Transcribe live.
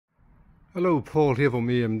Hello, Paul here from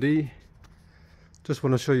EMD. Just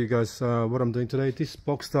want to show you guys what I'm doing today. This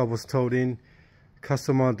Boxster was towed in.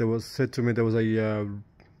 Customer, there was said to me there was a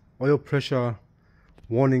oil pressure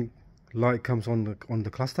warning light comes on the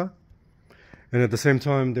cluster, and at the same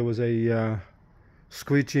time there was a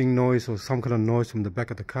screeching noise or some kind of noise from the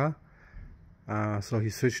back of the car. So he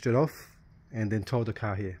switched it off and then towed the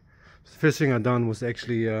car here. So the first thing I done was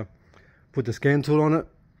actually put the scan tool on it.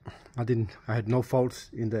 I had no faults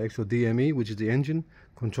in the actual DME, which is the engine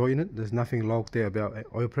control unit. There's nothing logged there about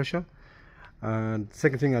oil pressure.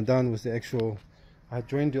 Second thing I done was I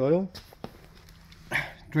drained the oil.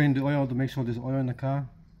 Drained the oil to make sure there's oil in the car,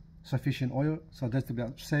 sufficient oil. So that's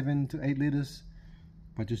about 7 to 8 liters.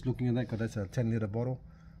 But just looking at that, because that's a 10-liter bottle,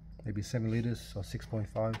 maybe 7 liters or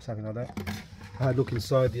 6.5, something like that. I had a look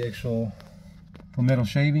inside the actual for metal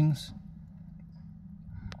shavings.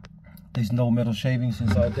 There's no metal shavings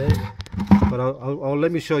inside there, but I'll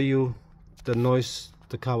let me show you the noise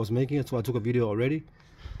the car was making. That's why I took a video already.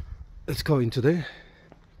 Let's go into there,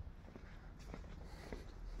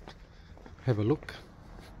 have a look.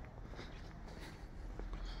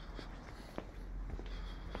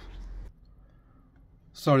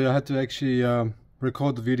 Sorry, I had to actually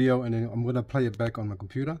record the video, and then I'm gonna play it back on my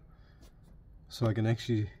computer so I can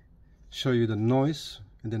actually show you the noise,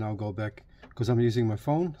 and then I'll go back because I'm using my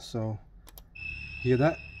phone. So hear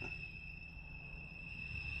that?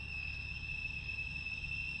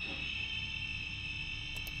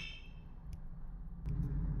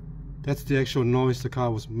 That's the actual noise the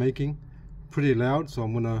car was making. Pretty loud, so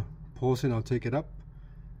I'm gonna pause it. I'll take it up.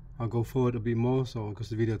 I'll go forward a bit more, so because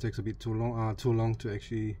the video takes a bit too long to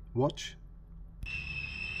actually watch.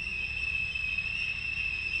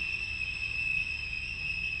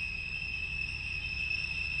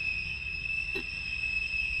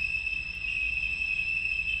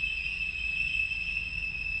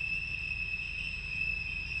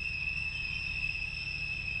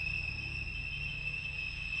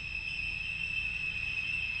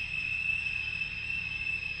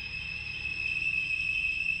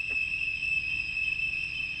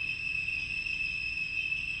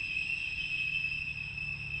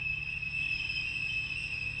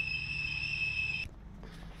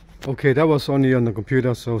 Okay, that was only on the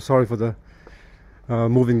computer, so sorry for the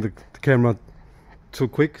moving the camera too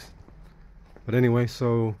quick. But anyway,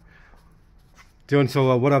 so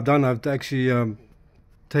what I've done, I've actually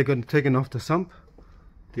taken off the sump,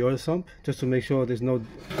 the oil sump, just to make sure there's no,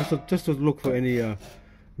 just to look for any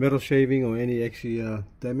metal shaving or any actually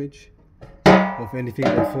damage of anything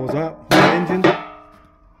that falls out of the engine.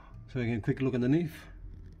 So you can quick look underneath,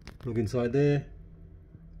 look inside there.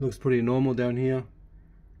 Looks pretty normal down here.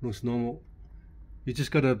 Looks normal. You just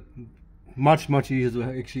gotta much easier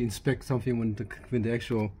to actually inspect something when the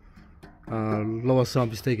actual lower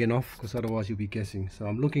sump is taken off, because otherwise you'll be guessing. So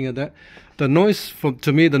I'm looking at that. The noise,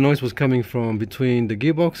 to me, the noise was coming from between the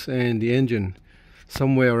gearbox and the engine.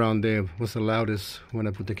 Somewhere around there was the loudest when I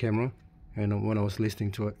put the camera and when I was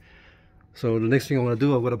listening to it. So the next thing I'm gonna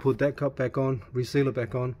do, I'm gonna put that cup back on, reseal it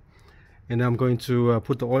back on, and I'm going to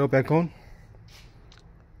put the oil back on.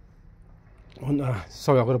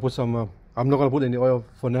 Sorry, I'm gonna put some. I'm not gonna put any oil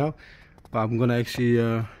for now, but I'm gonna actually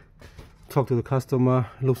talk to the customer.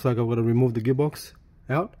 Looks like I'm gonna remove the gearbox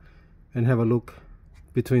out and have a look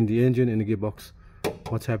between the engine and the gearbox.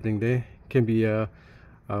 What's happening there? Can be a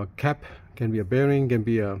cap, can be a bearing, can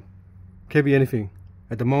be anything.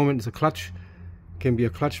 At the moment, it's a clutch. Can be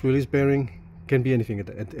a clutch release bearing. Can be anything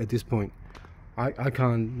at this point. I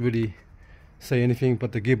can't really say anything,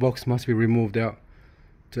 but the gearbox must be removed out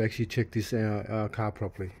to actually check this car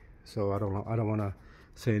properly. So I don't want to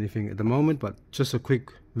say anything at the moment, but just a quick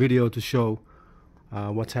video to show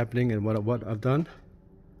what's happening and what I've done.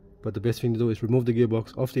 But the best thing to do is remove the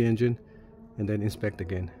gearbox off the engine and then inspect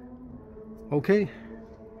again. Okay,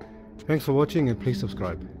 thanks for watching, and please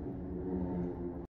subscribe.